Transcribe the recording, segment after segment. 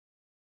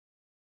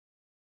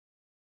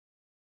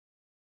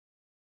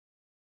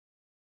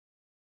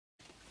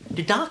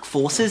Do dark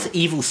forces,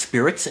 evil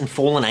spirits and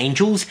fallen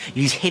angels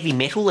use heavy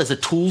metal as a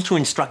tool to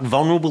instruct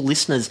vulnerable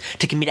listeners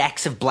to commit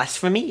acts of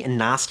blasphemy and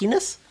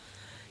nastiness?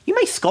 You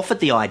may scoff at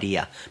the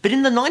idea, but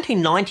in the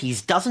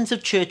 1990s dozens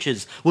of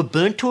churches were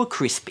burnt to a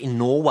crisp in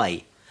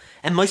Norway.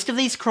 And most of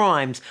these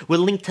crimes were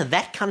linked to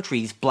that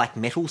country's black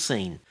metal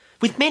scene.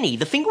 With many,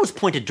 the finger was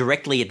pointed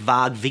directly at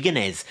Varg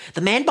Vigernes,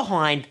 the man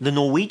behind the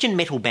Norwegian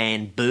metal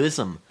band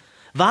Burzum.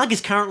 Varg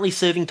is currently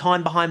serving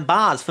time behind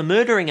bars for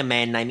murdering a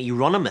man named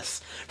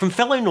Euronymous from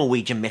fellow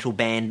Norwegian metal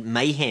band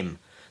Mayhem,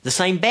 the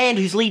same band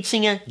whose lead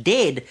singer,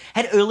 Dead,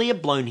 had earlier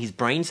blown his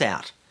brains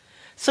out.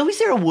 So is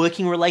there a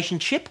working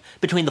relationship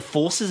between the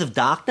forces of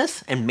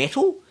darkness and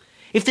metal?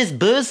 If there's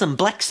Burzum,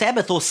 Black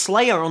Sabbath or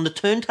Slayer on the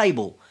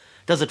turntable,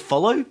 does it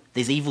follow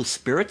there's evil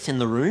spirits in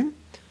the room?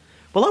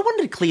 Well, I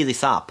wanted to clear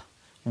this up,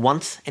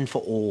 once and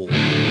for all.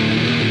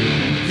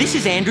 This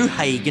is Andrew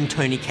Haigh and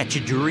Tony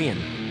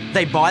Kachadurian.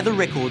 They buy the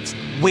records,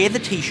 wear the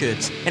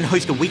t-shirts and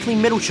host a weekly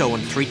metal show on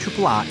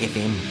 3RRR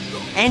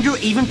FM. Andrew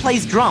even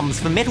plays drums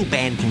for metal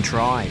band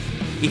Contrive.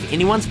 If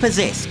anyone's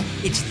possessed,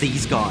 it's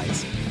these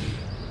guys.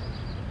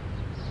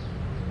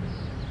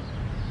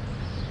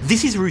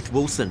 This is Ruth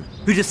Wilson,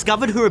 who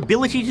discovered her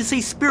ability to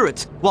see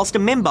spirits whilst a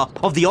member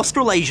of the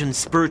Australasian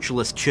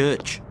Spiritualist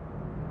Church.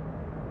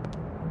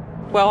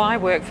 Well, I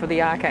work for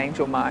the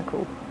Archangel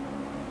Michael.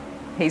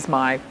 He's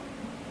my,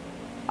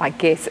 I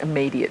guess,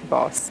 immediate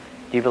boss.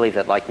 Do you believe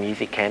that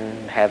music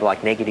can have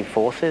negative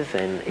forces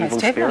and evil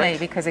spirits? Definitely,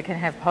 because it can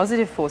have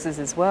positive forces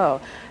as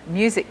well.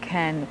 Music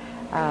can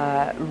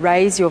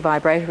raise your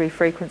vibratory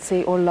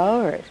frequency or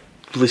lower it.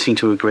 Listening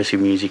to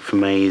aggressive music for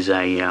me is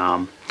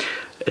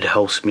it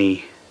helps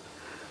me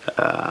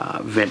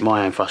vent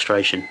my own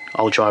frustration.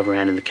 I'll drive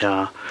around in the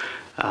car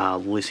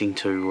listening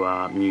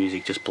to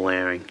music just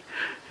blaring,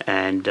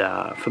 and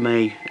for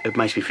me it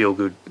makes me feel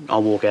good.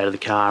 I'll walk out of the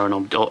car and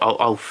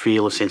I'll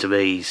feel a sense of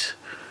ease.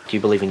 Do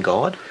you believe in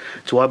God?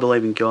 Do I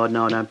believe in God?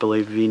 No, I don't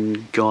believe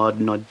in God,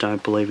 and I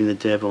don't believe in the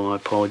devil. I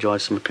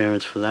apologise to my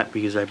parents for that,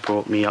 because they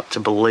brought me up to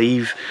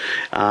believe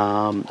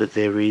that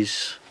there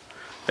is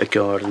a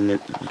God and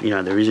that,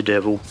 there is a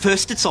devil.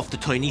 First, it's off to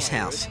Tony's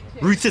house.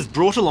 Ruth has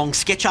brought along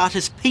sketch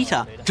artist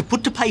Peter to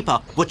put to paper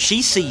what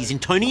she sees in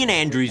Tony and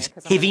Andrew's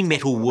heavy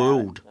metal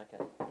world.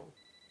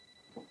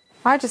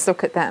 I just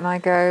look at that and I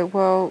go,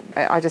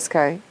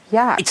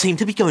 yuck. It seemed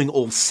to be going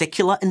all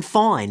secular and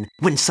fine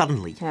when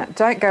suddenly... Now,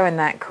 don't go in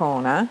that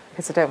corner,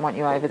 because I don't want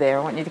you over there.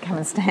 I want you to come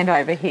and stand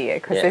over here,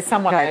 because there's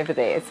someone over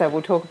there, so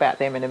we'll talk about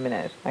them in a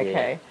minute,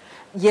 okay?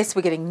 Yeah. Yes,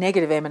 we're getting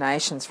negative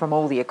emanations from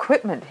all the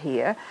equipment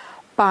here,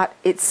 but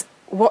it's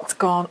what's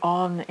gone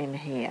on in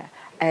here,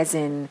 as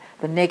in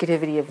the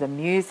negativity of the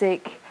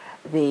music,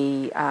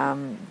 the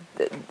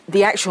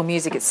actual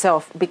music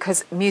itself,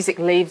 because music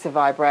leaves a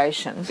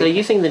vibration. So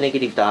you're seeing the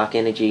negative dark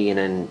energy in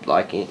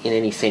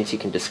any sense you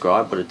can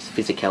describe what its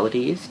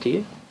physicality is to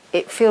you?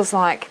 It feels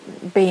like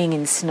being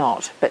in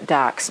snot, but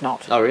dark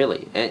snot. Oh,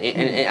 really?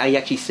 And are you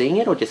actually seeing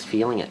it or just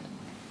feeling it?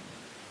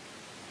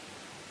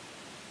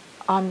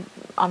 I'm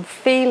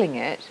feeling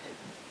it,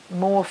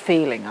 more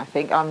feeling, I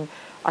think.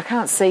 I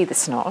can't see the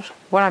snot.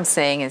 What I'm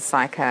seeing is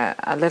like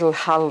a little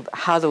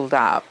huddled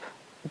up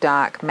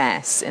dark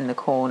mass in the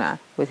corner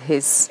with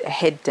his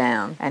head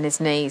down and his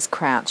knees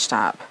crouched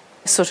up,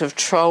 sort of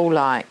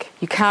troll-like.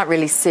 You can't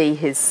really see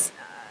his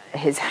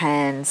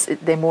hands.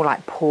 They're more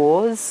like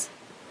paws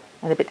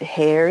and a bit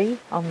hairy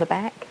on the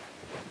back.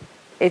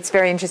 It's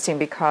very interesting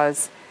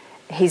because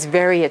he's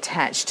very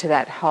attached to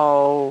that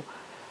whole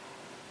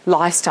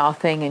lifestyle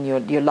thing and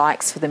your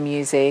likes for the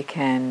music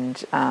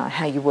and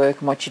how you work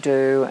and what you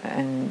do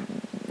and,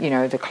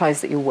 the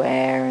clothes that you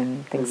wear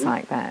and things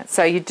like that.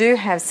 So you do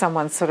have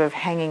someone sort of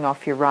hanging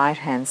off your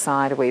right-hand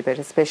side a wee bit,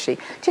 especially.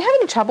 Do you have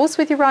any troubles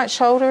with your right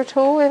shoulder at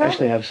all, ever?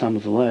 Actually, I have some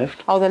with the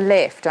left. Oh, the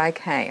left,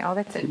 okay. Oh,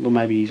 that's it. Well,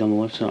 maybe he's on the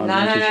left side.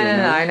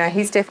 No,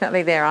 he's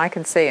definitely there. I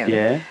can see him.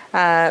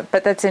 Yeah.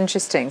 But that's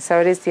interesting. So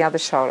it is the other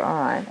shoulder.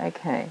 All right,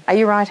 okay. Are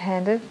you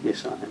right-handed?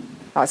 Yes, I am.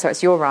 Oh, so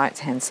it's your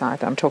right-hand side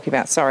that I'm talking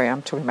about. Sorry,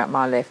 I'm talking about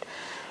my left.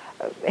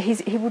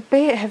 He would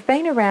have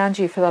been around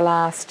you for the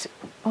last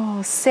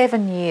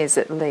 7 years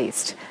at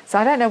least. So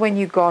I don't know when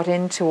you got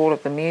into all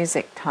of the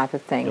music type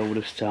of thing. I would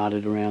have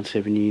started around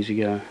 7 years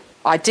ago.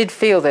 I did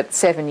feel that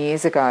 7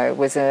 years ago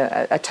was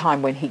a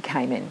time when he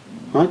came in.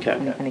 Okay.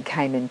 And he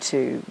came in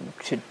to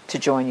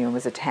join you and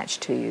was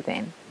attached to you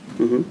then.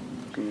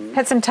 Mm-hmm.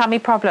 Had some tummy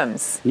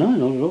problems? No,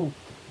 not at all.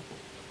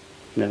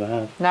 Never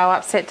have. No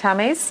upset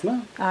tummies?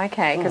 No.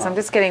 Okay, because I'm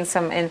just getting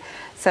some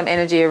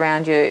energy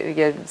around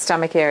your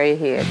stomach area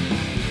here.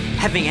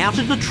 Having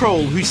outed the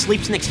troll who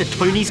sleeps next to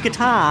Tony's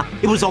guitar,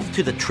 it was off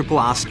to the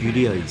RRR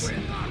studios.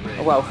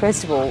 Well,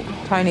 first of all,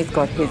 Tony's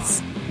got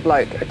his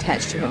bloke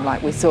attached to him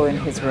like we saw in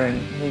his room.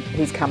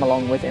 He's come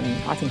along with him.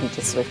 I think he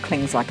just sort of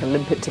clings like a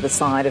limpet to the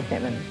side of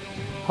him and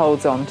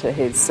holds on to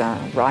his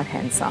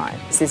right-hand side.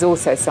 There's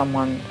also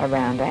someone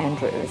around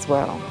Andrew as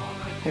well.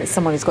 And it's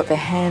someone who's got their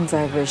hands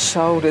over his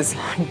shoulders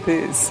like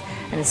this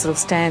and he sort of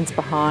stands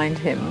behind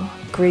him.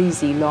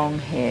 Greasy long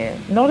hair,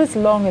 not as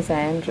long as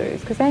Andrew's,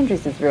 because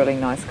Andrew's is really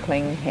nice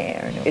clean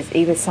hair, and it's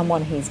either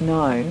someone he's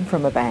known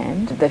from a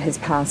band that has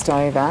passed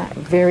over,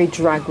 very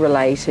drug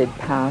related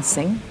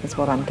passing is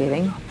what I'm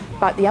getting.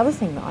 But the other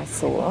thing that I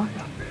saw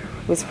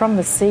was from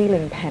the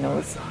ceiling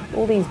panels,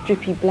 all these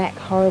drippy black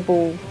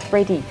horrible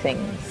thready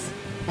things.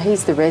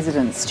 He's the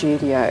resident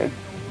studio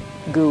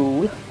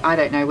ghoul. I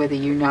don't know whether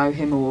you know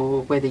him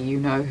or whether you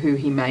know who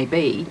he may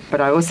be, but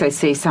I also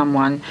see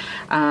someone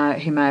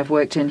who may have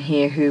worked in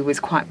here who was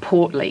quite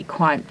portly,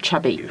 quite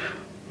chubby.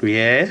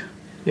 Yeah?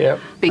 Yep.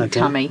 Big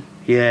tummy.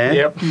 Yeah?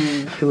 Yep.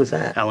 Who was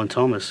that? Alan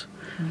Thomas.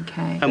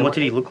 Okay. And what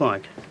did he look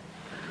like?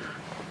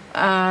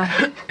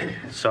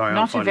 Sorry,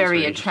 Not a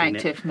very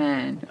attractive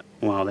man.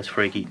 Wow, that's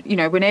freaky. You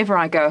know, whenever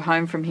I go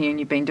home from here and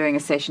you've been doing a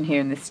session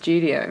here in the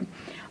studio,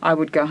 I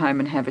would go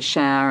home and have a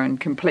shower and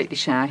completely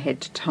shower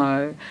head to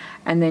toe,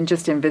 and then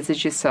just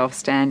envisage yourself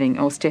standing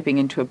or stepping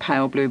into a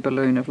pale blue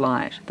balloon of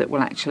light that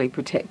will actually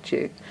protect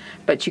you.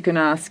 But you can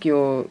ask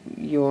your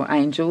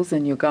angels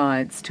and your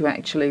guides to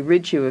actually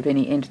rid you of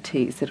any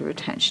entities that are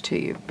attached to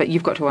you. But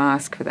you've got to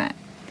ask for that.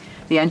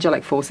 The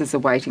angelic forces are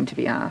waiting to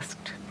be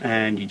asked.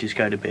 And you just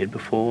go to bed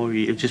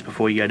just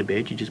before you go to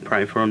bed, you just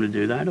pray for them to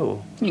do that,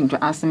 or? You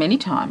can ask them any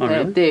time. Oh,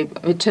 really? They're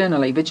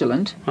eternally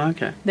vigilant.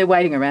 Okay. They're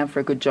waiting around for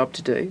a good job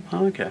to do.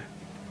 Okay.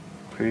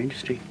 Very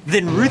interesting.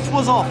 Then Ruth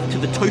was off to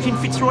the Tote in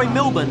Fitzroy,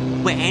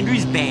 Melbourne, where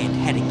Andrew's band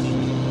had a gig.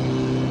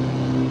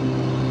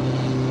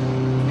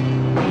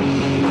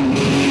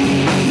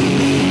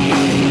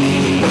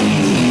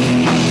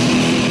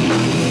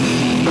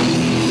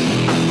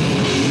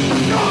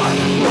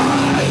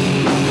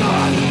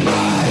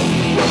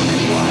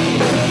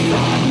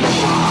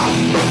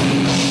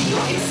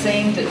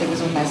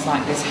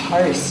 Like this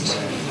host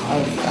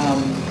of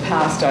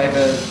passed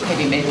over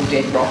heavy metal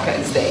dead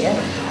rockers there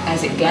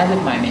as it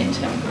gathered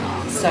momentum,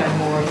 so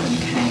more of them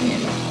came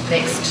in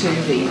next to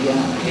the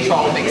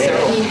control mixer.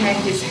 He had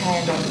his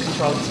hand on the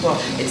control as well.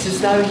 It's as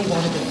though he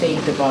wanted to feed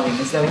the volume,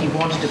 as though he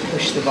wanted to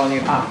push the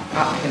volume up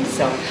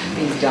himself.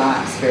 These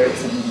dark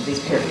spirits and these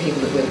people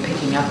that we're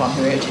picking up on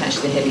who are attached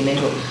to the heavy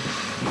metal,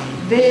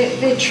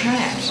 they're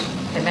trapped.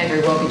 They may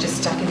very well be just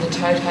stuck in the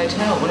Tote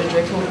Hotel. What a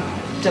dreadful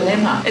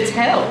dilemma. It's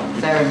hell.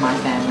 If they were in my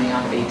family,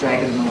 I'd be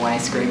dragging them away,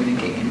 screaming and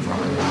kicking from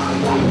it.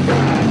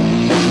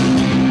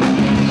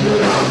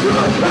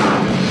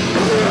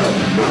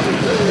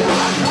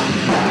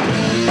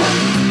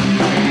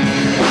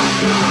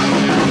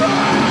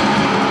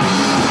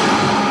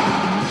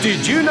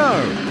 Did you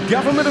know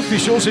government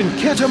officials in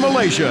Quetta,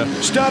 Malaysia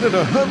started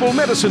a herbal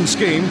medicine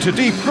scheme to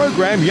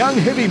deprogram young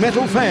heavy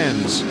metal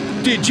fans?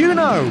 Did you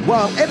know,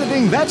 while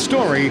editing that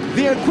story,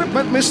 the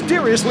equipment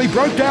mysteriously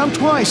broke down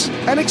twice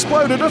and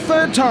exploded a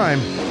third time?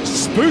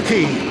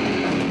 Spooky!